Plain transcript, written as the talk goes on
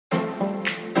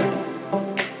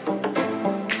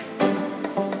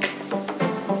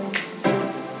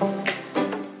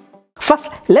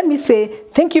First, let me say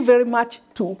thank you very much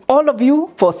to all of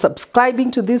you for subscribing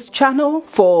to this channel,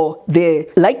 for the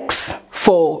likes,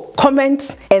 for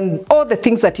comments, and all the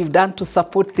things that you've done to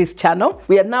support this channel.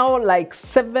 We are now like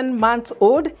 7 months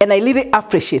old, and I really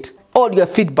appreciate all your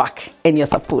feedback and your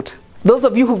support. Those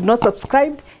of you who've not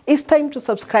subscribed, it's time to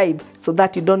subscribe so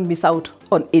that you don't miss out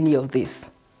on any of this.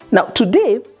 Now,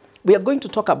 today, we are going to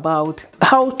talk about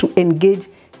how to engage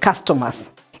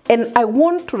customers. And I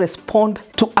want to respond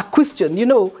to a question. You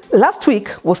know, last week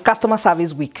was Customer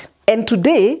Service Week. And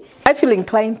today, I feel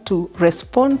inclined to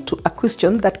respond to a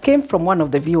question that came from one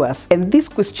of the viewers. And this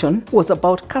question was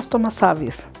about customer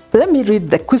service. Let me read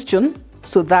the question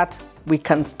so that we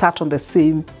can start on the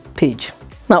same page.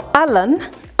 Now, Alan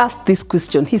asked this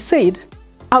question. He said,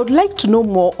 I would like to know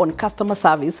more on customer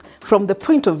service from the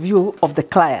point of view of the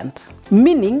client,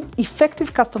 meaning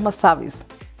effective customer service.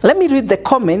 Let me read the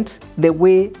comment the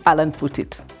way Alan put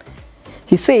it.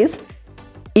 He says,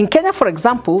 in Kenya, for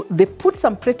example, they put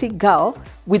some pretty girl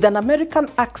with an American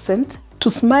accent to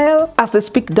smile as they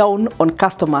speak down on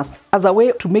customers as a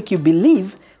way to make you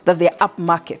believe that they're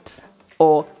upmarket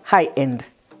or high-end.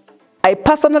 I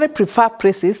personally prefer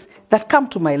praises that come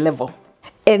to my level.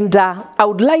 And I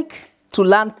would like to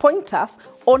learn pointers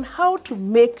on how to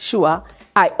make sure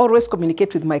I always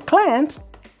communicate with my clients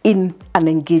in an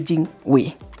engaging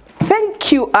way.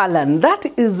 Thank you, Alan. That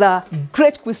is a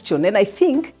great question. And I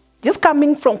think just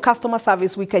coming from Customer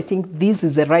Service Week, I think this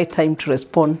is the right time to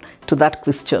respond to that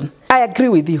question. I agree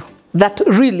with you that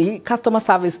really customer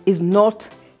service is not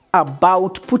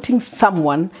about putting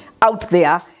someone out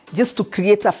there just to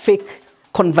create a fake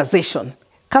conversation.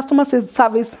 Customer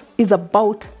service is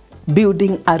about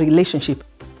building a relationship.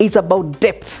 It's about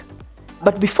depth.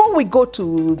 But before we go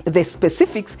to the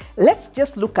specifics, let's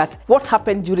just look at what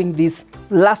happened during this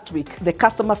last week, the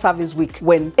Customer Service Week,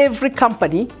 when every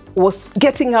company was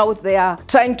getting out there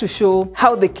trying to show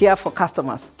how they care for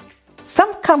customers.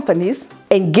 Some companies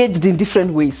engaged in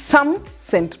different ways. Some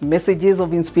sent messages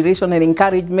of inspiration and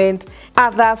encouragement.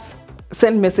 Others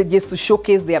sent messages to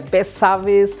showcase their best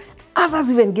service.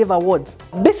 Others even gave awards.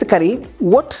 Basically,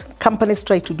 what companies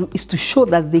try to do is to show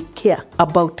that they care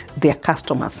about their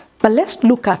customers. But let's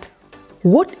look at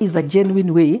what is a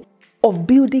genuine way of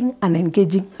building an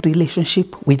engaging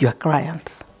relationship with your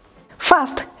client.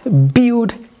 First,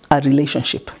 build a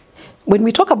relationship. When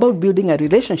we talk about building a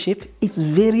relationship, it's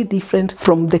very different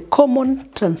from the common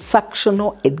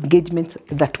transactional engagement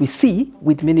that we see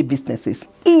with many businesses.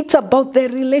 It's about the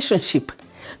relationship,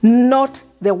 not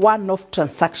the one-off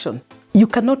transaction. You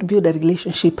cannot build a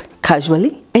relationship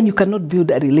casually, and you cannot build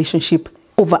a relationship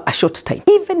over a short time.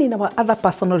 Even in our other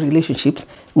personal relationships,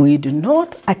 we do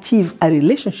not achieve a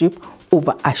relationship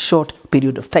over a short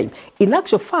period of time. In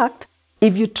actual fact,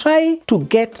 if you try to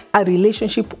get a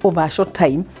relationship over a short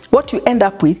time, what you end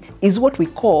up with is what we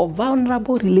call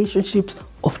vulnerable relationships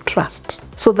of trust.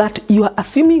 So that you are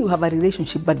assuming you have a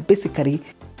relationship, but basically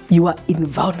you are in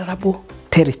vulnerable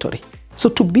territory. So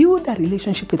to build a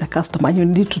relationship with a customer, you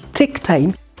need to take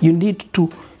time, you need to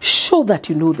show that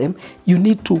you know them, you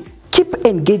need to keep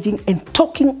engaging and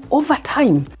talking over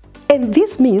time. And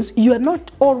this means you are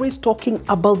not always talking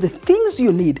about the things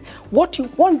you need, what you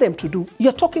want them to do.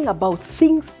 You're talking about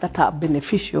things that are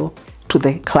beneficial to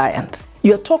the client.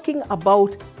 You're talking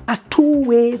about a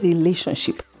two-way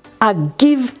relationship, a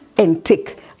give and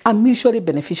take, a mutually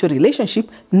beneficial relationship,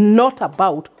 not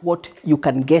about what you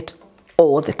can get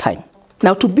all the time.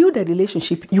 Now, to build a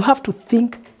relationship, you have to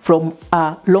think from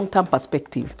a long-term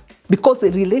perspective, because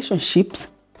the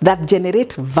relationships that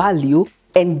generate value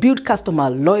and build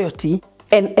customer loyalty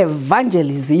and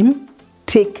evangelism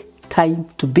take time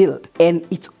to build. And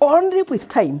it's only with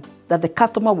time that the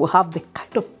customer will have the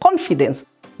kind of confidence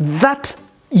that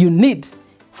you need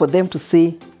for them to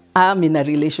say, I'm in a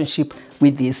relationship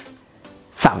with this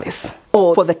service.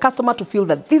 Or for the customer to feel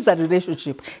that this is a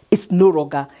relationship, it's no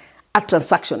longer a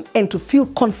transaction, and to feel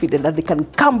confident that they can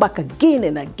come back again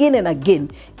and again and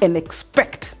again and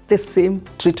expect the same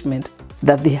treatment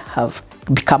that they have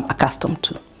become accustomed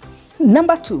to.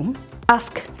 Number 2,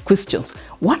 ask questions.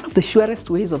 One of the surest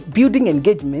ways of building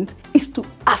engagement is to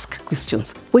ask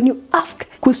questions. When you ask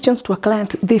questions to a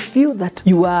client, they feel that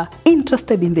you are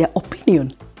interested in their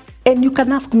opinion. And you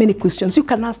can ask many questions. You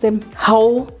can ask them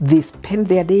how they spend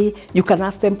their day. You can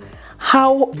ask them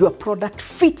how your product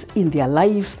fits in their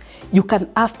lives. You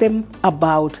can ask them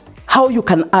about how you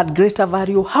can add greater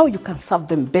value, how you can serve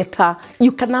them better.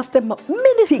 You can ask them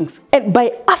many things. And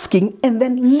by asking and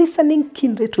then listening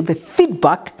keenly to the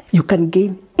feedback, you can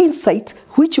gain insights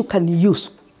which you can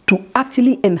use to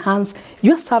actually enhance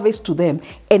your service to them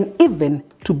and even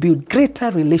to build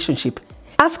greater relationship.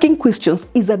 asking questions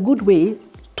is a good way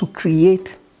to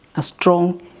create a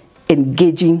strong,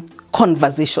 engaging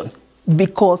conversation,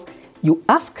 because you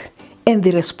ask and they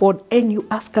respond, and you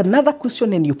ask another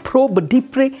question and you probe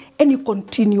deeper and you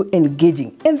continue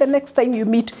engaging. And the next time you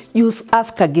meet, you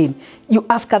ask again, you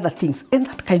ask other things, and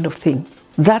that kind of thing.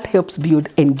 That helps build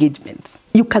engagement.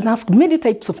 You can ask many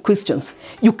types of questions.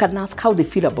 You can ask how they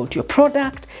feel about your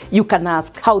product. You can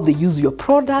ask how they use your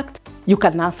product. You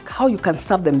can ask how you can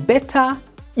serve them better.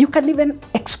 You can even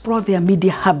explore their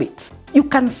media habits. You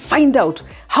can find out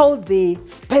how they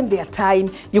spend their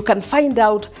time. You can find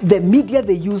out the media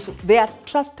they use, their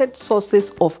trusted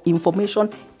sources of information,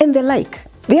 and the like.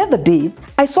 The other day,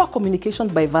 I saw a communication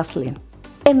by Vaseline,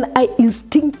 and I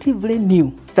instinctively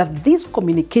knew that this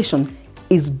communication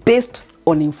is based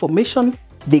on information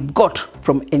they got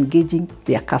from engaging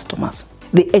their customers.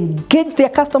 They engaged their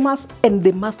customers, and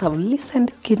they must have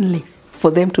listened keenly for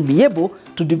them to be able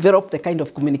to develop the kind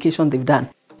of communication they've done.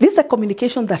 This is a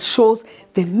communication that shows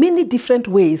the many different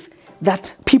ways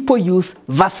that people use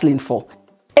Vaseline for.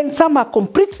 And some are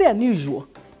completely unusual,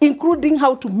 including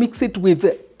how to mix it with,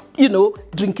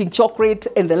 drinking chocolate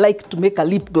and the like to make a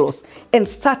lip gloss and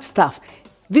such stuff.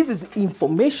 This is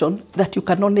information that you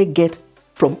can only get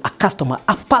from a customer,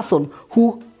 a person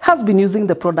who has been using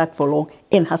the product for long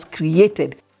and has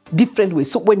created different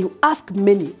ways. So when you ask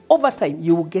many, over time,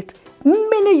 you will get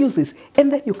many uses,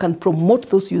 and then you can promote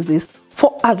those uses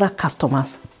for other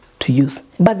customers to use.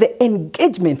 But the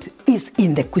engagement is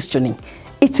in the questioning.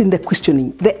 It's in the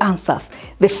questioning, the answers,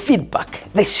 the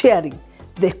feedback, the sharing,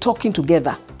 the talking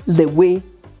together, the way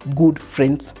good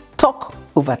friends talk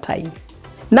over time.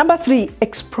 Number 3,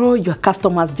 explore your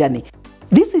customer's journey.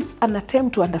 This is an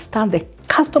attempt to understand the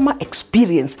customer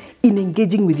experience in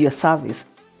engaging with your service.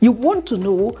 You want to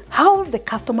know how the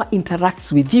customer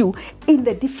interacts with you in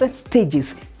the different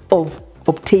stages of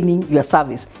obtaining your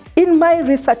service. In my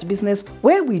research business,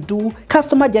 where we do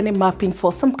customer journey mapping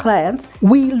for some clients,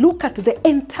 we look at the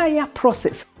entire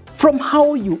process, from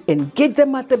how you engage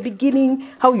them at the beginning,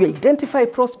 how you identify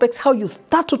prospects, how you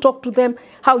start to talk to them,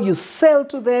 how you sell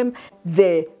to them,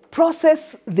 the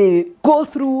process they go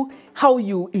through, how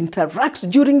you interact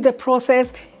during the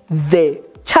process, the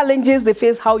challenges they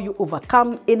face, how you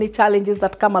overcome any challenges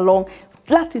that come along.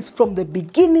 That is from the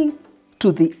beginning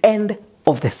to the end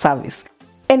of the service.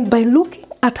 And by looking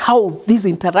at how this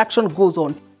interaction goes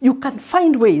on, you can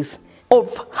find ways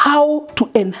of how to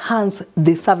enhance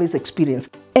the service experience.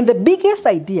 And the biggest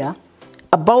idea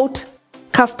about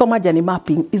customer journey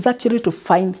mapping is actually to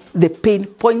find the pain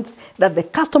points that the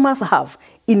customers have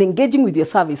in engaging with your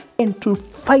service and to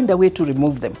find a way to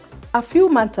remove them. A few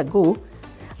months ago,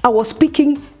 I was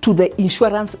speaking to the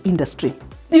insurance industry.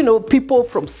 People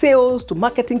from sales to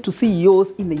marketing to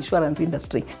CEOs in the insurance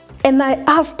industry. And I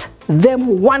asked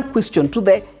them one question to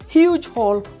the huge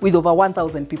hall with over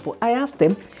 1,000 people. I asked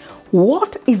them,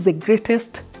 what is the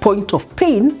greatest point of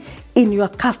pain in your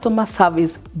customer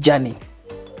service journey?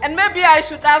 And maybe I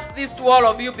should ask this to all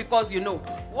of you, because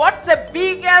what's the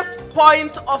biggest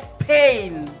point of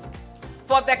pain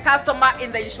for the customer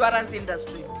in the insurance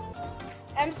industry?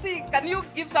 MC, can you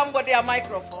give somebody a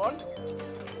microphone?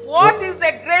 What is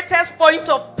the greatest point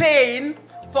of pain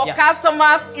for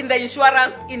customers in the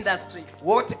insurance industry?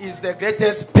 What is the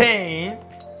greatest pain?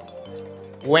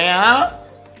 Where?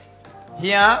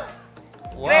 Here?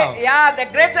 Wow. The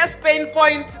greatest pain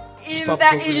point in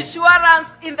insurance,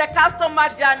 in the customer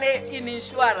journey in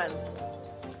insurance.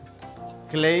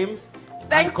 Claims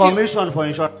and commission for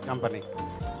insurance company.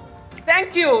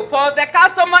 Thank you. For the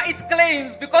customer, it's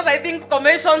claims, because I think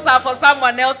commissions are for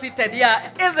someone else seated here,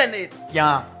 isn't it?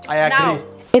 Yeah, I agree. Now,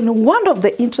 and one of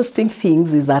the interesting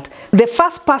things is that the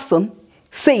first person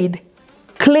said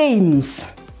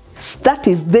claims. That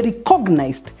is, they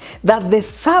recognized that the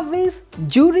service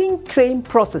during claim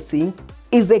processing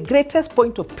is the greatest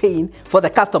point of pain for the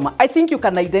customer. I think you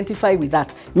can identify with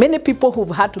that. Many people who've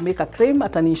had to make a claim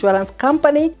at an insurance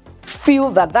company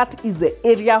feel that that is the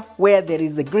area where there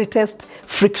is the greatest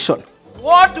friction.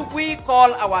 What do we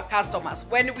call our customers?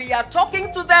 When we are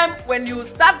talking to them, when you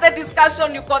start the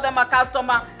discussion, you call them a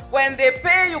customer. When they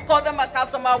pay, you call them a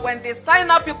customer. When they sign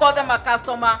up, you call them a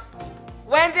customer.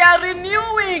 When they are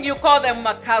renewing, you call them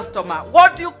a customer.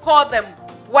 What do you call them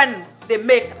when they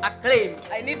make a claim?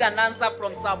 I need an answer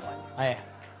from someone.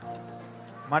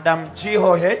 Madam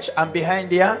GOH, I'm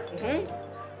behind here.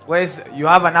 You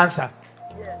have an answer?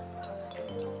 Yes.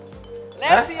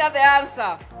 Let's hear the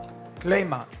answer.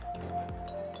 Claimant.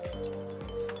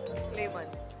 Claimant.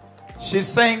 She's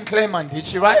saying claimant, is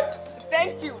she right?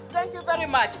 Thank you. Thank you very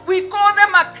much. We call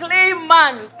them a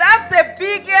claimant. That's the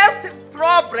biggest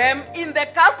problem in the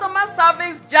customer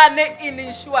service journey in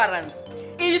insurance.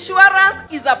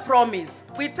 Insurance is a promise.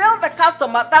 We tell the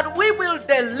customer that we will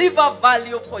deliver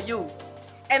value for you.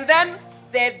 And then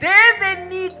the day they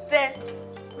need the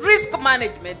risk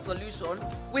management solution,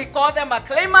 we call them a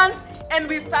claimant and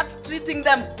we start treating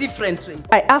them differently.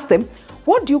 I asked them,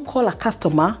 what do you call a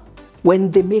customer when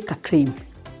they make a claim?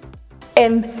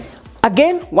 And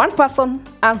again, one person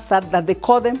answered that they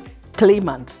call them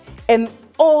claimant. And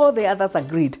all the others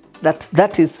agreed that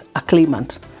that is a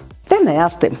claimant. Then I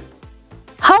asked them,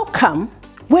 how come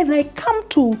when I come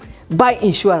to buy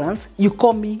insurance, you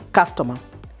call me customer?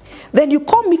 Then you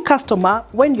call me customer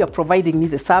when you're providing me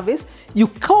the service. You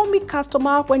call me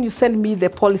customer when you send me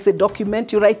the policy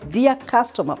document. You write, dear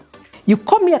customer. You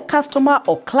call me a customer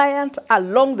or client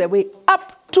along the way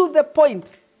up to the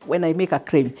point when I make a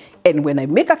claim. And when I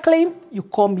make a claim, you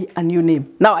call me a new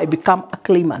name. Now I become a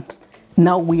claimant.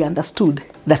 Now we understood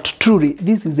that truly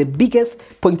this is the biggest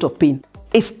point of pain.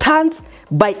 It starts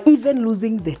by even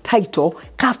losing the title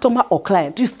customer or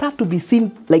client. You start to be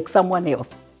seen like someone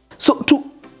else. So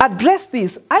to address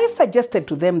this, I suggested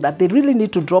to them that they really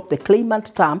need to drop the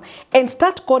claimant term and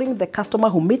start calling the customer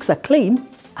who makes a claim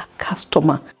a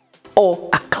customer or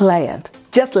a client,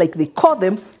 just like they call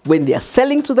them when they are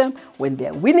selling to them, when they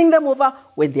are winning them over,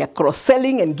 when they are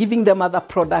cross-selling and giving them other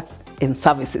products and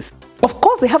services. Of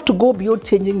course, they have to go beyond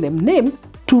changing them name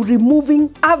to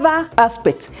removing other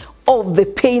aspects of the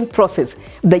pain process,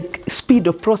 like speed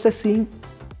of processing,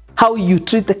 how you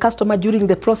treat the customer during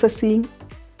the processing,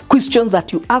 questions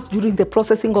that you ask during the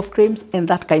processing of claims, and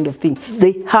that kind of thing.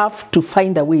 They have to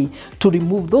find a way to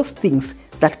remove those things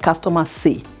that customers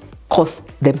say cause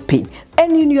them pain.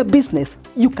 And in your business,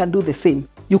 you can do the same.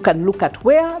 You can look at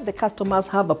where the customers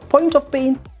have a point of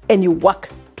pain and you work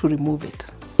to remove it.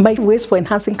 My ways for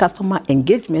enhancing customer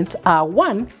engagement are: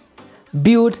 1,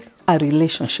 build a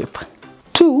relationship.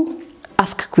 2,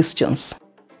 ask questions.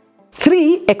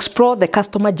 3, explore the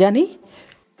customer journey.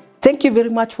 Thank you very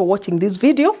much for watching this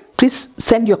video. Please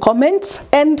send your comments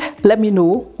and let me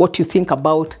know what you think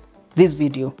about this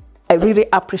video. I really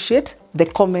appreciate the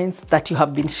comments that you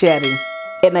have been sharing.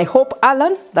 And I hope,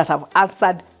 Alan, that I've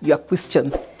answered your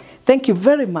question. Thank you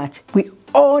very much. We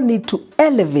all need to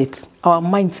elevate our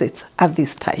mindsets at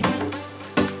this time.